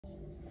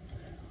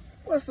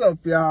What's up,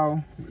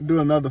 y'all? Do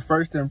another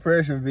first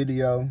impression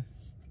video.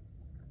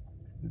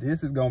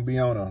 This is gonna be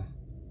on a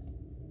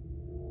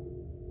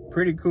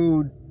pretty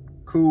cool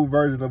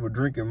version of a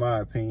drink, in my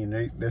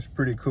opinion. That's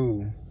pretty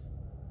cool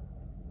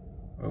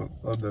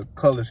of the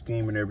color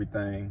scheme and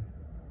everything.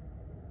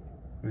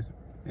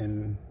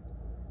 And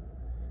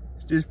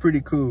it's just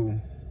pretty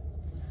cool.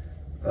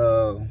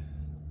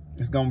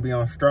 It's gonna be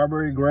on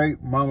strawberry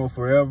grape, Mamba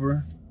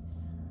forever,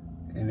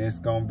 and it's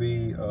gonna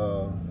be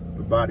the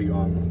body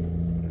armor.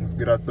 Let's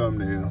get our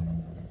thumbnail.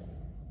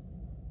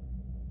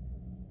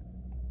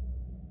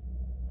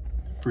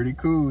 Pretty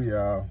cool,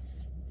 y'all.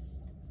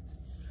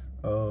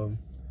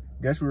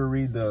 Guess we'll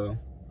read the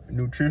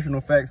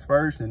nutritional facts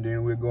first, and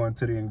then we'll go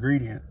into the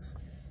ingredients.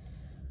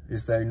 It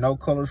say no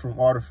colors from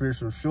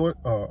artificial short.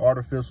 I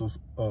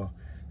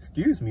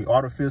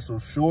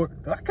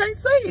can't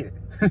say it.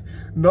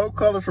 No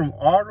colors from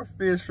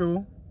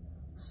artificial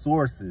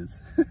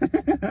sources.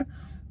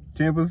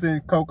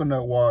 10%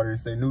 coconut water. It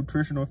say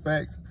nutritional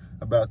facts.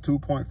 About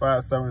 2.5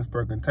 servings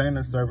per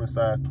container, serving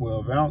size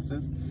 12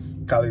 ounces.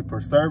 Calorie per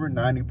serving,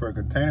 90 per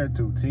container,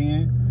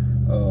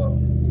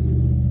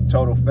 210.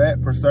 Total fat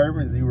per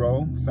serving,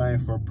 0. Same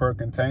for per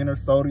container.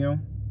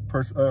 Sodium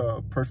per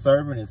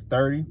serving is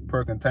 30.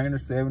 Per container,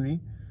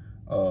 70.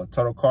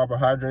 Total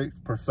carbohydrates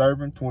per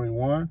serving,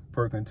 21.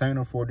 Per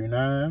container,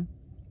 49.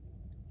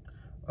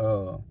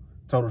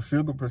 Total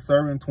sugar per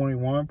serving,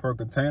 21. Per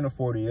container,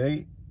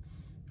 48.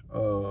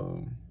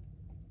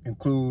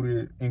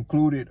 Included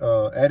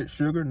added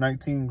sugar,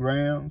 19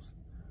 grams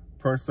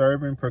per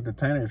serving. Per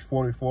container is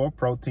 44.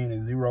 Protein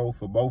is 0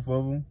 for both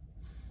of them.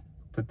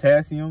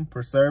 Potassium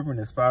per serving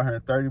is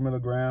 530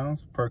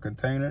 milligrams. Per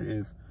container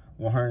is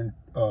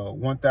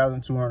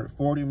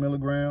 1,240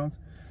 milligrams.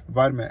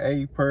 Vitamin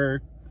A per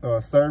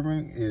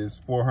serving is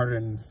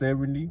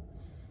 470.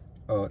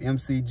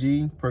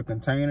 MCG per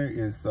container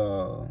is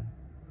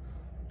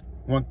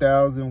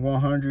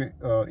 1,100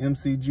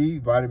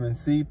 mcg. Vitamin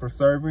C per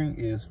serving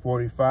is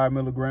 45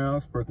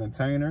 milligrams. Per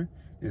container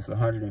is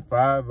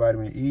 105.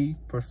 Vitamin E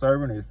per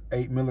serving is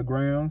 8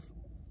 milligrams.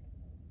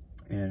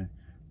 And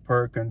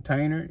per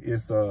container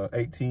is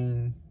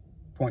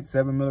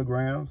 18.7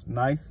 milligrams.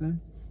 Niacin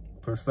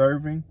per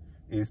serving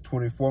is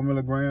 24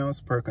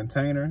 milligrams. Per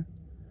container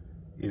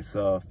is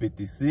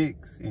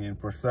 56. And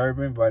per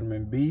serving,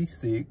 vitamin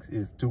B6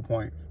 is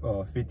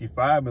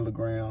 2.55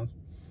 milligrams.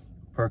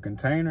 Per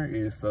container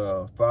is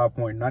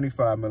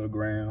 5.95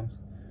 milligrams.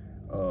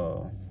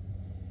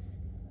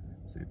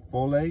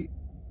 Folate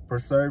per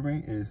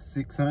serving is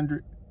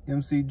 600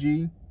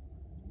 mcg.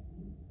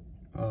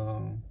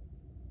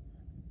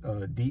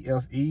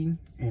 DFE,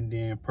 and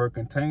then per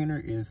container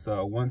is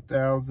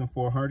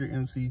 1,400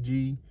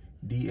 mcg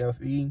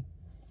DFE.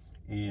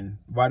 And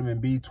vitamin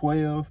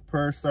B12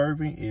 per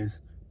serving is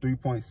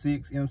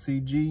 3.6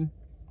 mcg.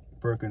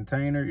 Per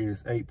container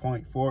is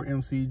 8.4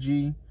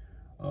 mcg.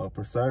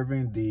 Per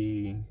serving,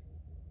 the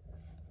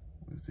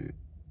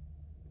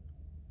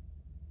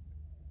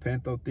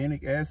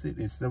pantothenic acid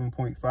is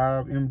 7.5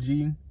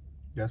 mg.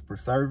 That's per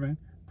serving.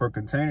 Per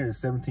container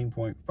is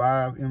 17.5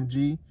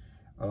 mg.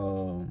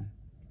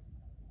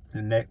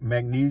 And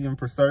magnesium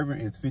per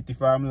serving is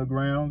 55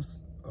 milligrams.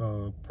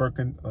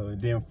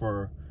 Then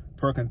for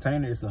per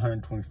container it's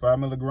 125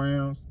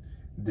 milligrams.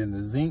 Then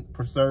the zinc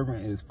per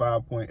serving is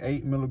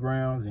 5.8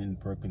 milligrams, and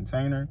per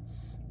container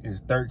is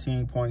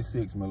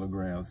 13.6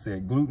 milligrams.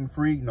 Said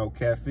gluten-free, no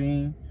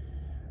caffeine.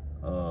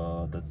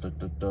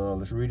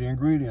 Let's read the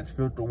ingredients.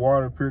 Filtered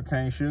water, pure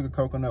cane sugar,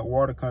 coconut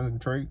water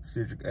concentrate,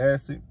 citric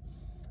acid,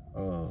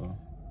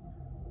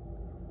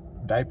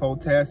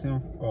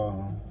 dipotassium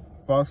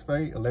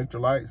phosphate,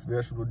 electrolytes,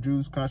 vegetable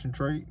juice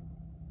concentrate,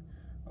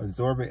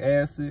 ascorbic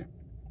acid,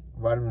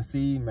 vitamin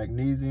C,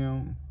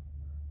 magnesium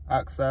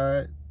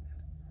oxide,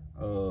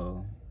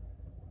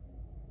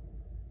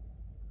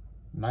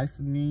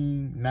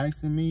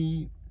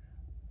 niacin,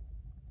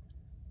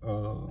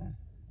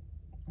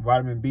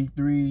 vitamin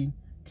B3,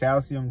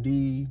 calcium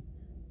D,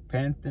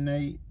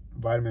 panthenate,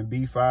 vitamin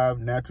B5,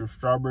 natural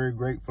strawberry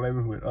grape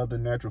flavors with other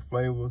natural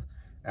flavors,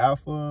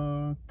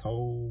 alpha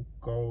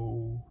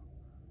tocopherol,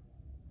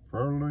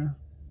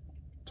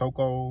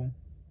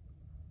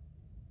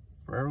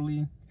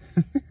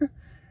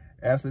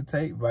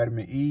 acetate,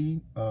 vitamin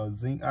E,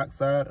 zinc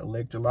oxide,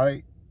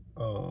 electrolyte,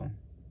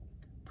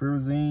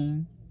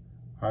 pyrazine,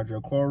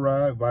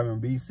 hydrochloride, vitamin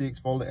B6,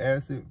 folic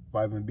acid,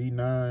 vitamin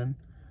B9,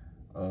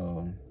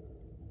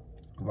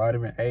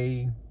 vitamin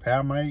A,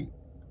 palmate,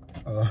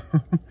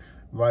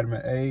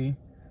 vitamin A,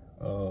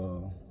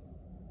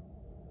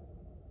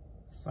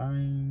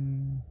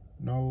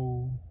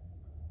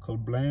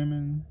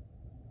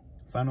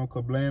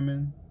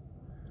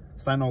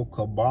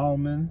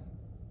 cyanocobalamin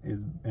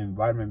is in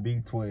vitamin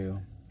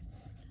B12.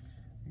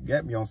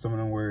 Got me on some of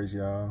them words,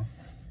 y'all.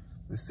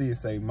 Let's see, it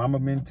say Mamba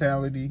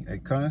mentality, a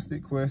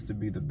constant quest to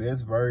be the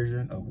best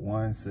version of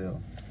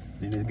oneself.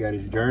 Then it's got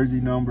his jersey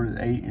numbers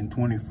 8 and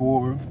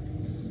 24.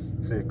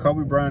 It said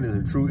Kobe Bryant is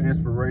a true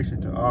inspiration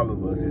to all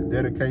of us. His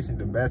dedication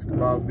to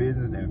basketball,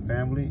 business, and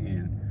family,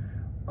 and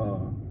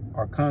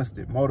are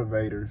constant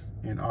motivators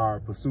in our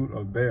pursuit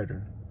of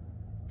better.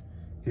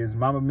 His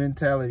Mamba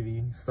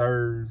mentality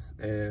serves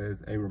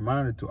as a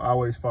reminder to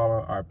always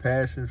follow our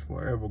passions,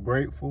 forever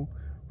grateful,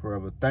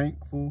 forever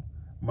thankful,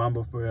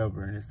 Mamba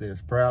forever. And it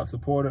says, proud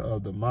supporter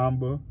of the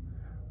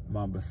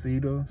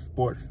Mambacita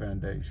Sports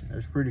Foundation.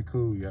 That's pretty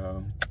cool,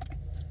 y'all.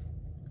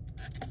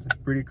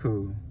 That's pretty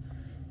cool.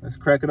 Let's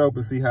crack it open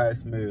and see how it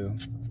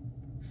smells.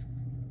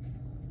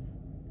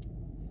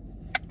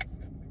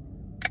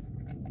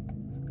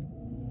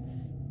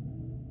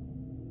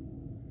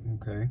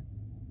 Okay.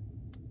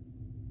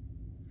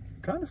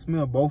 Kind of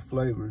smell both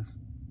flavors,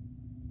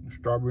 the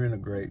strawberry and the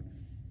grape.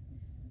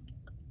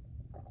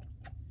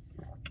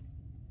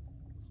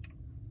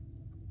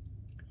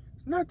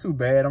 It's not too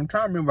bad. I'm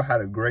trying to remember how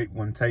the grape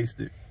one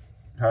tasted,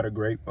 how the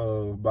grape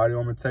body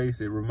armor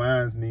tastes. It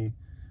reminds me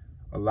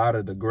a lot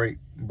of the grape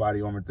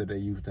body armor that they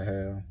used to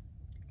have.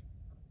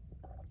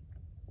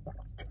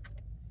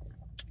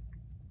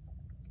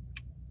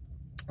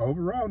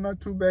 Overall, not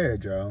too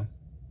bad, y'all.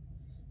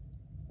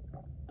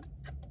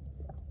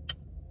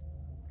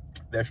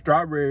 That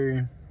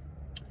strawberry,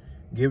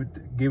 give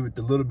it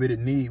the little bit it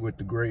need with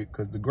the grape,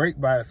 because the grape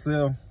by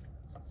itself,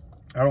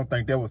 I don't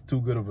think that was too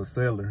good of a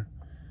seller.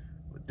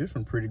 But this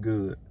one pretty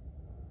good.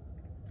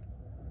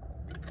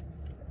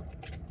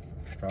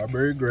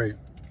 Strawberry grape.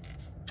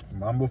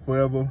 Mamba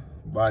Forever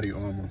body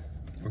armor.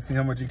 Let's see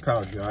how much it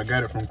cost, y'all. I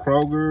got it from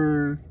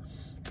Kroger's.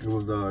 It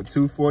was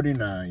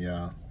 $2.49,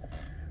 y'all.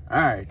 All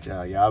right,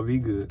 y'all. Y'all be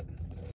good.